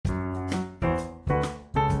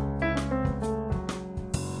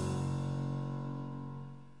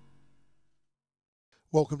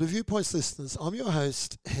Welcome to Viewpoints, listeners. I'm your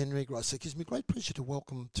host, Henry Gross. It gives me great pleasure to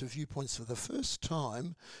welcome to Viewpoints for the first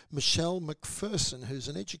time Michelle Macpherson, who's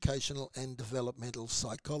an educational and developmental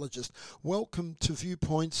psychologist. Welcome to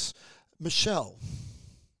Viewpoints, Michelle.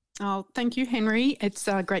 Oh, thank you, Henry. It's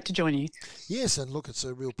great to join you. Yes, and look, it's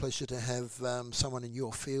a real pleasure to have someone in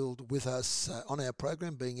your field with us on our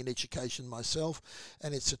program, being in education myself.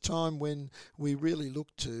 And it's a time when we really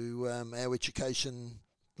look to our education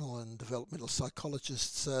and developmental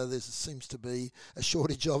psychologists. There seems to be a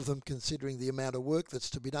shortage of them considering the amount of work that's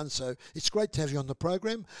to be done. So it's great to have you on the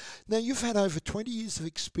program. Now, you've had over 20 years of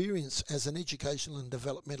experience as an educational and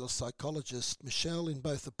developmental psychologist, Michelle, in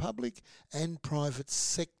both the public and private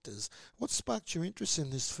sectors. What sparked your interest in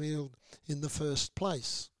this field in the first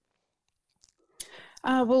place?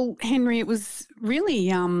 Well, Henry, it was really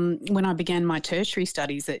when I began my tertiary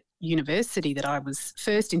studies at university that I was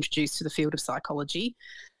first introduced to the field of psychology.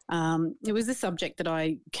 It was a subject that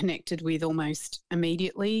I connected with almost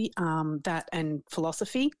immediately, that and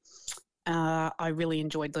philosophy. I really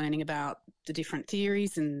enjoyed learning about the different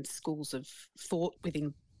theories and schools of thought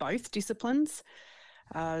within both disciplines.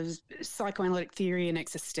 Psychoanalytic theory and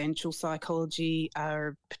existential psychology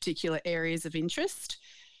are particular areas of interest.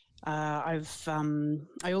 I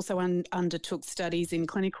also undertook studies in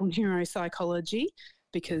clinical neuropsychology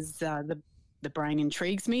because the brain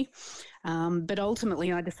intrigues me. But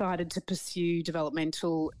ultimately, I decided to pursue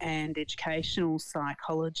developmental and educational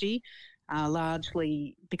psychology,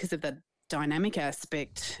 largely because of the dynamic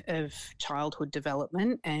aspect of childhood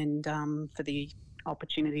development and for the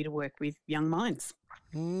opportunity to work with young minds.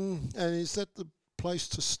 And is that the place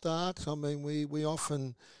to start? I mean, we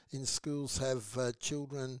often in schools have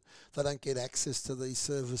children that don't get access to these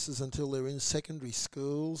services until they're in secondary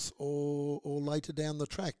schools or later down the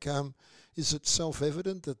track. Is it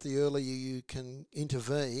self-evident that the earlier you can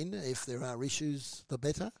intervene, if there are issues, the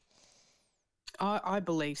better? I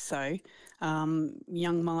believe so.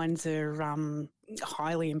 Young minds are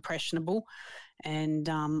highly impressionable, and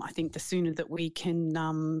I think the sooner that we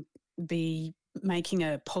can be making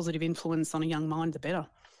a positive influence on a young mind, the better.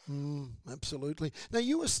 Absolutely. Now,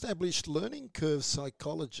 you established learning curve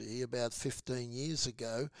psychology about 15 years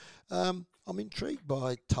ago. I'm intrigued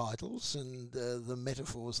by titles and the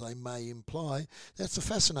metaphors they may imply. That's a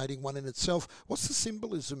fascinating one in itself. What's the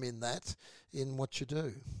symbolism in that, in what you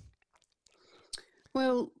do?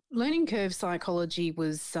 Well, learning curve psychology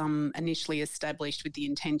was initially established with the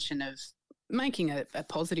intention of making a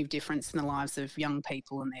positive difference in the lives of young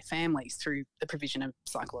people and their families through the provision of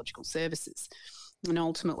psychological services. And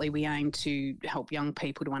ultimately, we aim to help young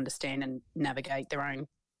people to understand and navigate their own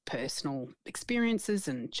personal experiences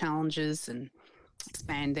and challenges and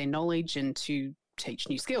expand their knowledge and to teach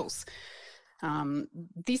new skills.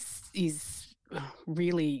 This is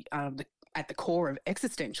really at the core of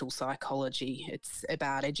existential psychology. It's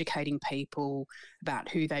about educating people about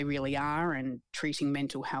who they really are and treating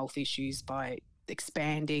mental health issues by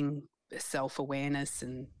expanding self-awareness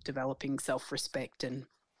and developing self-respect and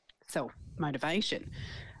self-motivation.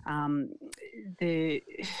 The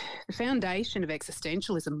foundation of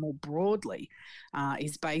existentialism more broadly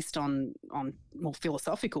is based on more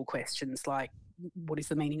philosophical questions like what is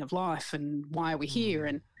the meaning of life and why are we here?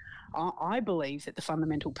 And I believe that the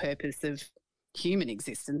fundamental purpose of human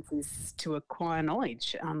existence is to acquire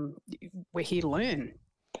knowledge. We're here to learn.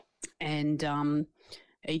 And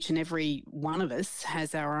each and every one of us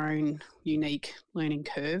has our own unique learning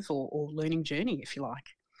curve or learning journey, if you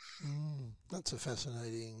like. That's a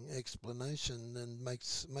fascinating explanation and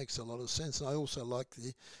makes a lot of sense. And I also like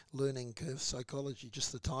the learning curve psychology.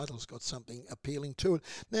 Just the title's got something appealing to it.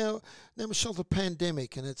 Now, Michelle, the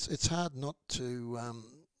pandemic, and it's hard not to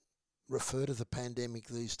refer to the pandemic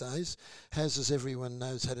these days, has, as everyone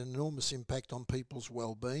knows, had an enormous impact on people's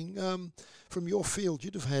well-being. From your field,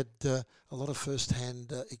 you'd have had a lot of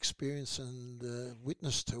first-hand experience and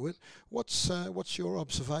witness to it. What's your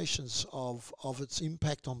observations of its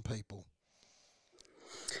impact on people?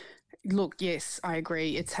 Look, yes, I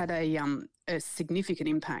agree. It's had a significant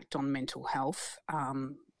impact on mental health,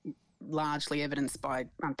 largely evidenced by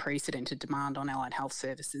unprecedented demand on allied health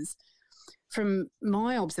services. From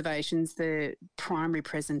my observations, the primary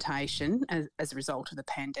presentation as a result of the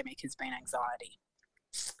pandemic has been anxiety.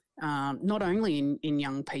 Not only in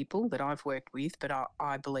young people that I've worked with, but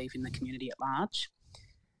I believe in the community at large.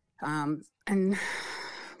 And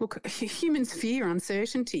look, humans fear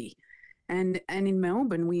uncertainty. And in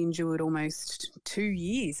Melbourne, we endured almost 2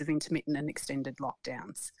 years of intermittent and extended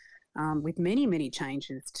lockdowns, with many, many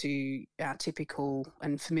changes to our typical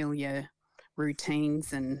and familiar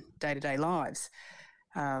routines and day-to-day lives.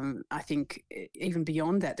 I think even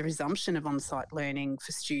beyond that, the resumption of on-site learning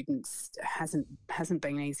for students hasn't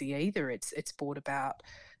been easy either. It's brought about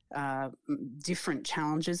different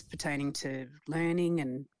challenges pertaining to learning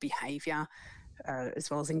and behaviour, as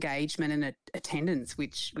well as engagement and attendance,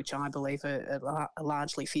 which I believe are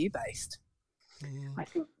largely fear-based. Mm. I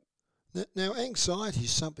think. Now, anxiety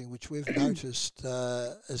is something which we've noticed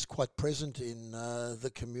is quite present in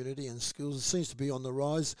the community and schools. It seems to be on the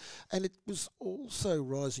rise, and it was also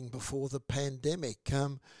rising before the pandemic.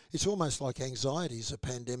 It's almost like anxiety is a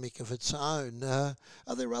pandemic of its own. Are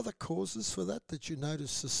there other causes for that you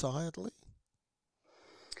notice societally?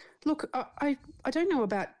 Look, I don't know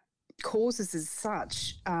about causes as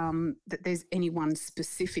such, that there's any one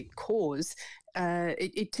specific cause.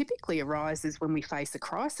 It typically arises when we face a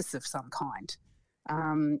crisis of some kind,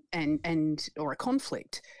 and or a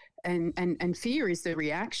conflict, and fear is the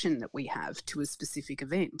reaction that we have to a specific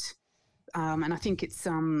event, and I think it's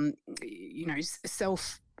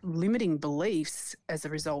self-limiting beliefs as a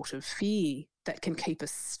result of fear that can keep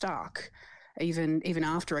us stuck, even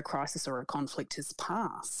after a crisis or a conflict has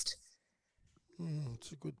passed.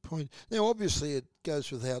 That's a good point. Now, obviously, it goes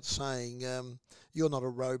without saying you're not a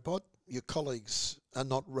robot. Your colleagues are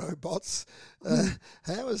not robots.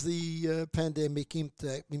 How has the pandemic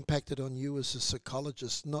impacted on you as a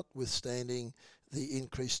psychologist, notwithstanding the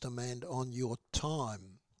increased demand on your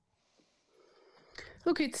time?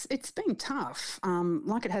 Look, it's been tough,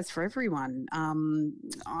 like it has for everyone.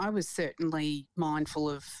 I was certainly mindful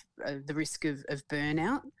of the risk of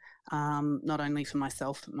burnout, not only for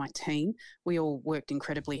myself but my team. We all worked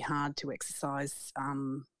incredibly hard to exercise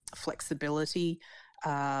flexibility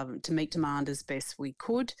to meet demand as best we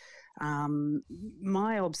could.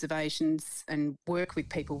 My observations and work with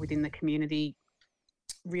people within the community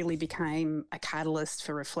really became a catalyst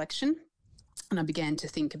for reflection. And I began to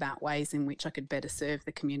think about ways in which I could better serve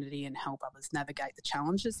the community and help others navigate the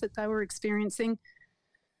challenges that they were experiencing.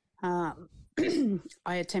 I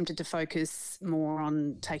attempted to focus more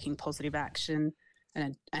on taking positive action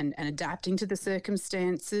and adapting to the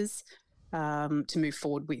circumstances, to move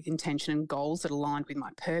forward with intention and goals that aligned with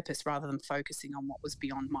my purpose rather than focusing on what was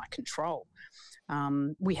beyond my control.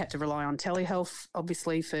 We had to rely on telehealth,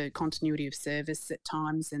 obviously, for continuity of service at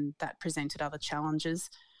times, and that presented other challenges.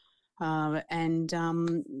 In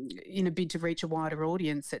a bid to reach a wider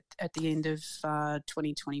audience at the end of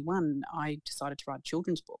 2021, I decided to write a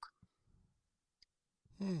children's book.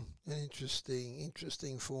 An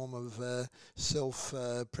interesting form of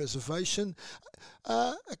self-preservation.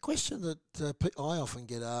 A question that I often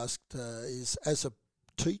get asked is, as a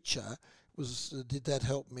teacher, did that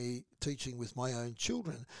help me teaching with my own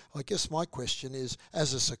children? I guess my question is,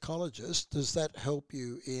 as a psychologist, does that help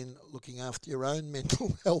you in looking after your own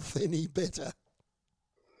mental health any better?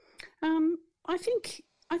 I think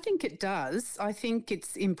it does. I think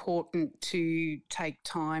it's important to take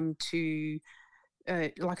time to,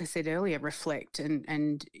 like I said earlier, reflect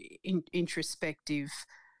and introspective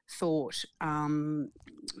thought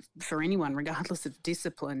for anyone, regardless of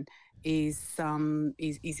discipline, is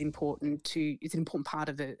important to. It's an important part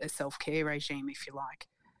of a self-care regime, if you like.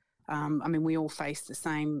 We all face the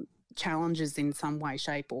same challenges in some way,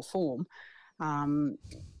 shape, or form, and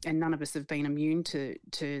none of us have been immune to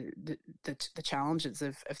the challenges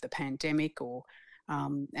of the pandemic or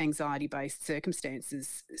anxiety-based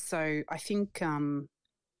circumstances. So I think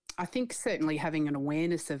certainly having an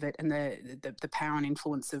awareness of it and the power and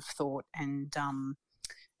influence of thought and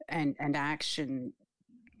action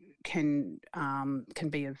can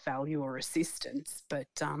be of value or assistance. But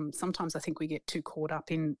sometimes I think we get too caught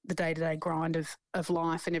up in the day-to-day grind of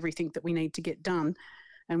life and everything that we need to get done,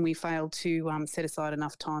 and we fail to set aside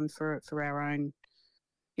enough time for our own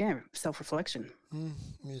self-reflection.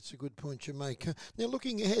 It's a good point you make. Now,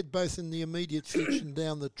 looking ahead, both in the immediate future and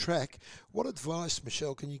down the track, what advice,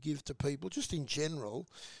 Michelle, can you give to people, just in general,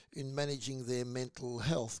 in managing their mental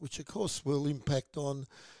health, which of course will impact on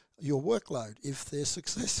your workload if they're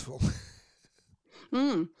successful?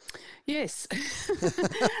 Yes.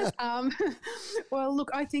 Well, look,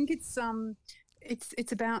 I think it's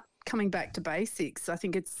about coming back to basics. I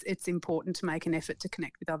think it's important to make an effort to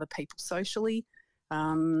connect with other people socially,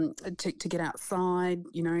 to get outside,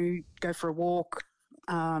 go for a walk,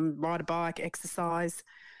 ride a bike, exercise.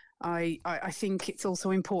 I think it's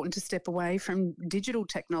also important to step away from digital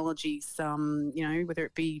technologies, whether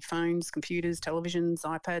it be phones, computers, televisions,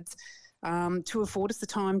 iPads, to afford us the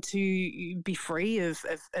time to be free of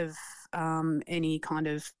any kind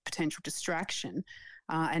of potential distraction,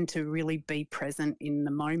 and to really be present in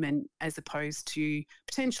the moment, as opposed to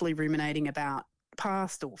potentially ruminating about the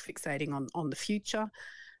past or fixating on the future.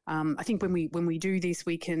 I think when we do this,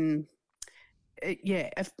 we can,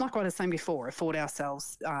 like I was saying before, afford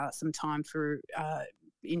ourselves some time for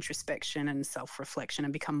introspection and self-reflection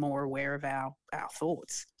and become more aware of our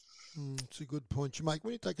thoughts. It's a good point you make.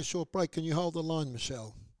 When you take a short break, can you hold the line,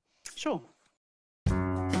 Michelle? Sure.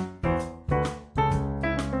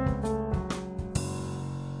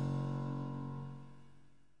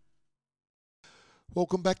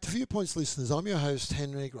 Welcome back to Viewpoints, listeners. I'm your host,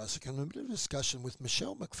 Henry Grossick, and I'm in a discussion with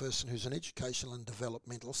Michelle Macpherson, who's an educational and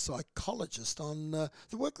developmental psychologist, on the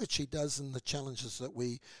work that she does and the challenges that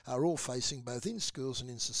we are all facing, both in schools and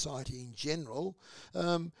in society in general.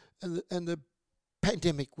 And the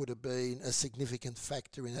pandemic would have been a significant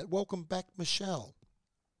factor in that. Welcome back, Michelle.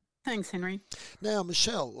 Thanks, Henry. Now,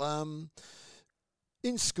 Michelle,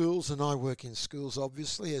 in schools, and I work in schools,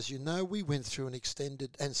 obviously, as you know, we went through an extended,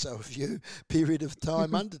 and so have you, period of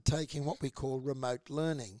time undertaking what we call remote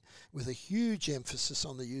learning, with a huge emphasis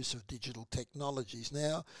on the use of digital technologies.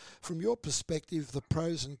 Now, from your perspective, the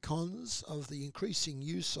pros and cons of the increasing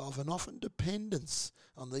use of and often dependence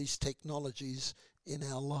on these technologies in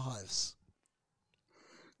our lives.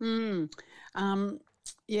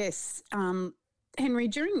 Yes. Henry,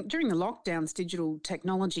 during the lockdowns, digital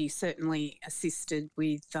technology certainly assisted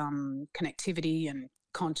with connectivity and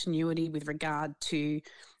continuity with regard to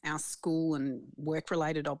our school and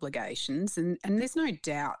work-related obligations. And there's no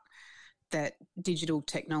doubt that digital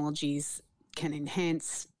technologies can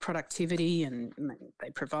enhance productivity and they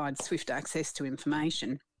provide swift access to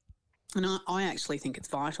information. And I actually think it's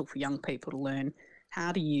vital for young people to learn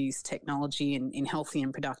how to use technology in healthy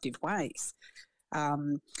and productive ways.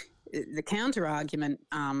 The counter-argument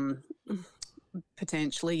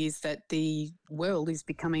potentially is that the world is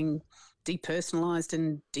becoming depersonalised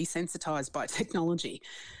and desensitised by technology.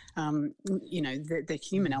 The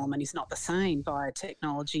human element is not the same via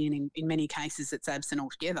technology, and in many cases it's absent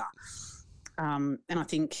altogether. And I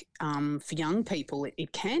think for young people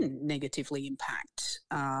it can negatively impact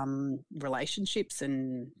relationships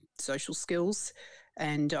and social skills,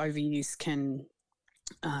 and overuse can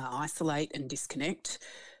isolate and disconnect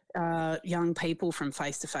young people from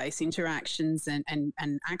face-to-face interactions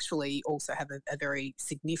and actually also have a very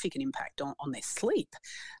significant impact on their sleep.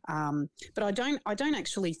 But I don't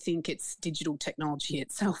actually think it's digital technology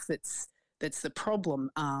itself that's the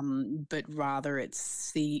problem, but rather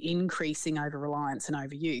it's the increasing over-reliance and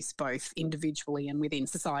overuse, both individually and within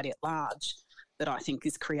society at large, that I think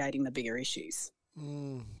is creating the bigger issues.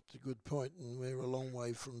 It's a good point, and we're a long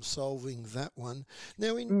way from solving that one.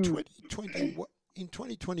 Now, in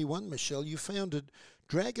 2021, Michelle, you founded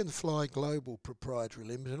Dragonfly Global Proprietary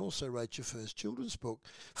Limited and also wrote your first children's book.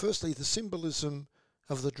 Firstly, the symbolism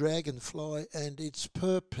of the dragonfly and its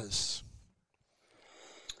purpose.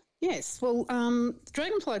 Yes, well,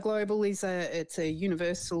 Dragonfly Global is a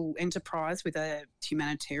universal enterprise with a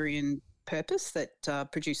humanitarian purpose that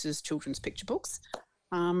produces children's picture books.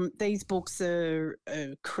 These books are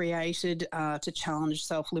created to challenge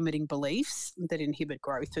self-limiting beliefs that inhibit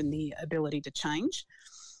growth and the ability to change.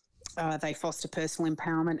 They foster personal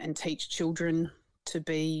empowerment and teach children to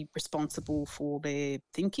be responsible for their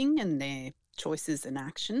thinking and their choices and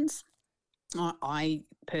actions. I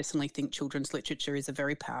personally think children's literature is a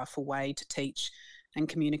very powerful way to teach and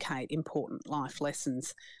communicate important life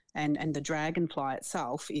lessons. And the dragonfly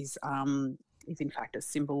itself is in fact a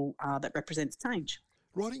symbol that represents change.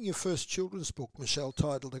 Writing your first children's book, Michelle,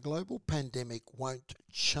 titled A Global Pandemic Won't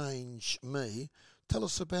Change Me, tell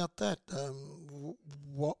us about that.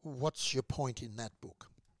 What's your point in that book?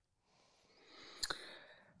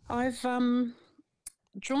 I've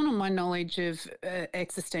drawn on my knowledge of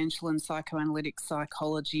existential and psychoanalytic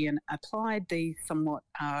psychology and applied these somewhat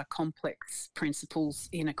complex principles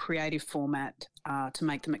in a creative format to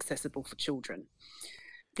make them accessible for children.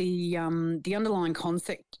 The underlying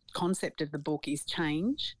concept of the book is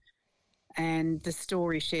change, and the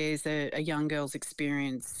story shares a young girl's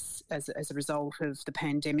experience as a result of the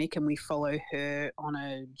pandemic, and we follow her on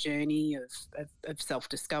a journey of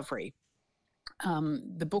self-discovery.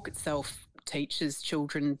 The book itself teaches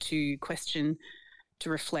children to question, to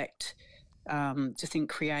reflect, to think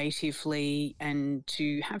creatively, and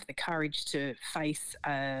to have the courage to face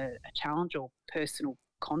a challenge or personal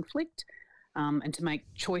conflict, and to make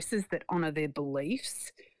choices that honour their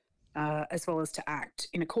beliefs, as well as to act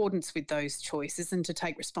in accordance with those choices and to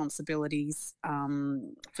take responsibilities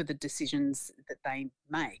for the decisions that they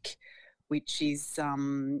make, which is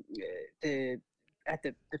at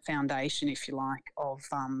the foundation, if you like, of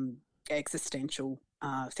existential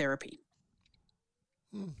therapy.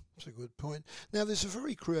 That's a good point. Now, there's a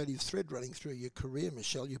very creative thread running through your career,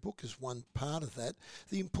 Michelle. Your book is one part of that.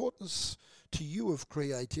 The importance to you of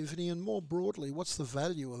creativity, and more broadly, what's the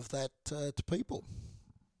value of that to people?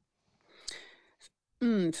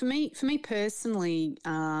 For me personally,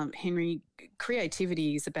 Henry,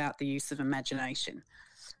 creativity is about the use of imagination,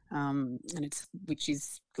 and which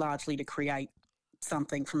is largely to create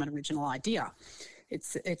something from an original idea.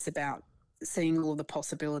 It's about seeing all the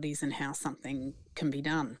possibilities and how something can be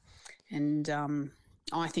done, and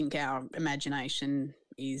I think our imagination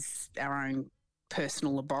is our own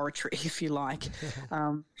personal laboratory, if you like.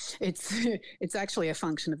 It's actually a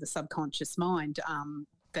function of the subconscious mind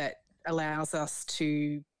that allows us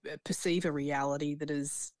to perceive a reality that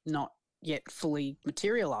is not yet fully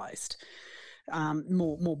materialized.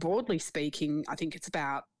 More broadly speaking, I think it's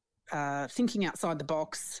about thinking outside the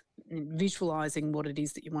box, visualizing what it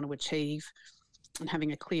is that you want to achieve, and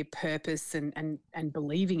having a clear purpose and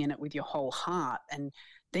believing in it with your whole heart, and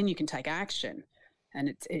then you can take action.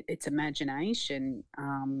 And it's imagination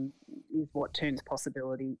is what turns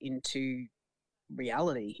possibility into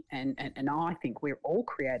reality, and I think we're all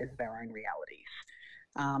creators of our own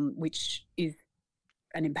realities, which is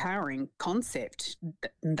an empowering concept.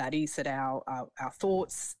 That is that our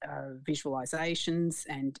thoughts, visualizations,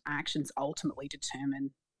 and actions ultimately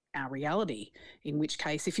determine our reality. In which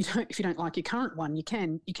case, if you don't like your current one, you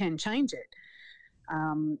can change it.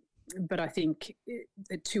 But I think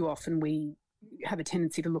that too often we have a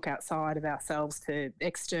tendency to look outside of ourselves to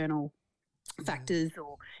external factors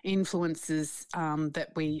or influences that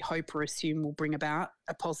we hope or assume will bring about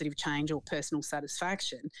a positive change or personal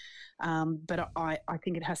satisfaction. But I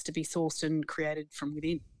think it has to be sourced and created from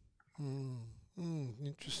within.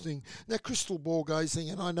 Interesting. Now, crystal ball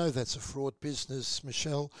gazing, and I know that's a fraught business,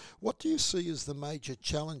 Michelle. What do you see as the major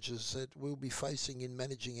challenges that we'll be facing in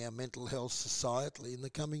managing our mental health societally in the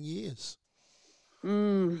coming years?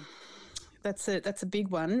 That's a big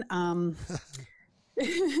one.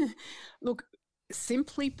 Look,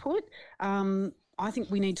 simply put, I think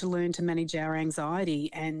we need to learn to manage our anxiety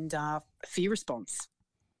and fear response.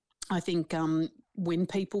 I think when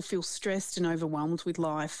people feel stressed and overwhelmed with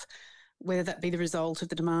life, whether that be the result of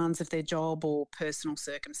the demands of their job or personal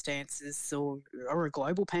circumstances or a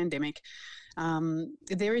global pandemic,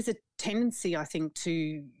 there is a tendency, I think,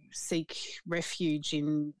 to seek refuge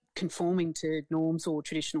in conforming to norms or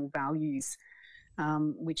traditional values,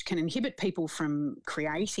 which can inhibit people from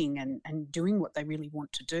creating and doing what they really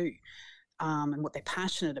want to do, and what they're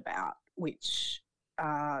passionate about, which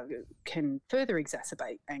can further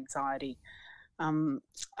exacerbate anxiety.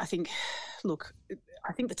 I think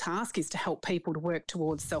the task is to help people to work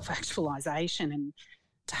towards self-actualization and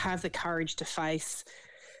to have the courage to face,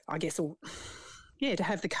 to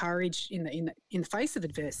have the courage in the face of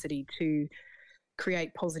adversity to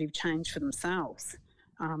create positive change for themselves.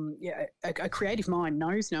 A creative mind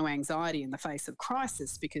knows no anxiety in the face of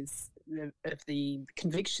crisis because of the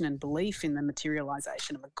conviction and belief in the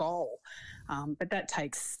materialization of a goal. But that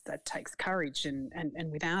takes courage,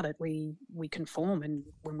 and without it, we conform, and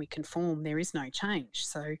when we conform, there is no change.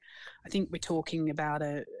 So I think we're talking about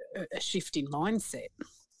a shift in mindset.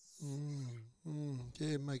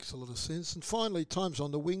 Yeah, it makes a lot of sense. And finally, time's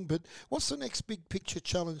on the wing, but what's the next big picture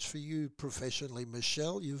challenge for you professionally,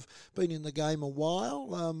 Michelle? You've been in the game a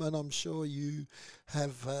while, and I'm sure you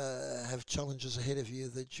have challenges ahead of you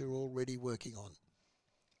that you're already working on.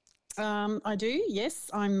 I do,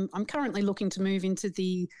 yes. I'm currently looking to move into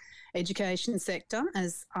the education sector,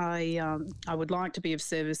 as I would like to be of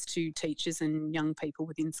service to teachers and young people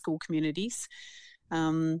within school communities.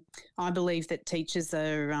 I believe that teachers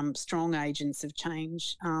are strong agents of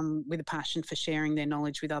change with a passion for sharing their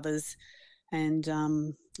knowledge with others. And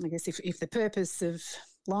I guess if the purpose of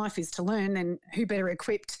life is to learn, then who better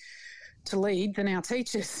equipped to lead than our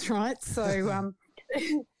teachers, right? So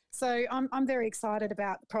so I'm very excited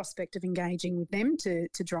about the prospect of engaging with them to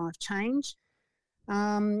drive change.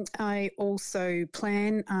 I also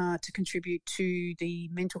plan to contribute to the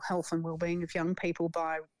mental health and wellbeing of young people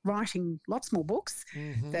by writing lots more books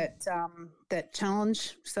that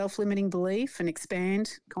challenge self-limiting belief and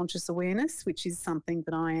expand conscious awareness, which is something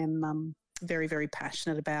that I am very, very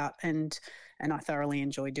passionate about and I thoroughly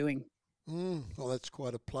enjoy doing. Well, that's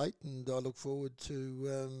quite a plate, and I look forward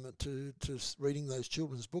to reading those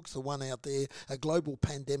children's books. The one out there, A Global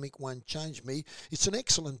Pandemic Won't Change Me. It's an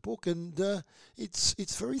excellent book, and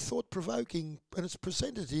it's very thought-provoking, and it's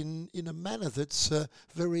presented in a manner that's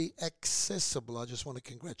very accessible. I just want to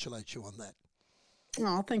congratulate you on that.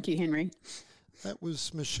 Oh, thank you, Henry. That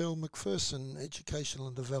was Michelle Macpherson, educational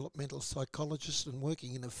and developmental psychologist and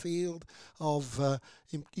working in a field of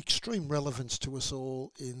extreme relevance to us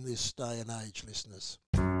all in this day and age, listeners.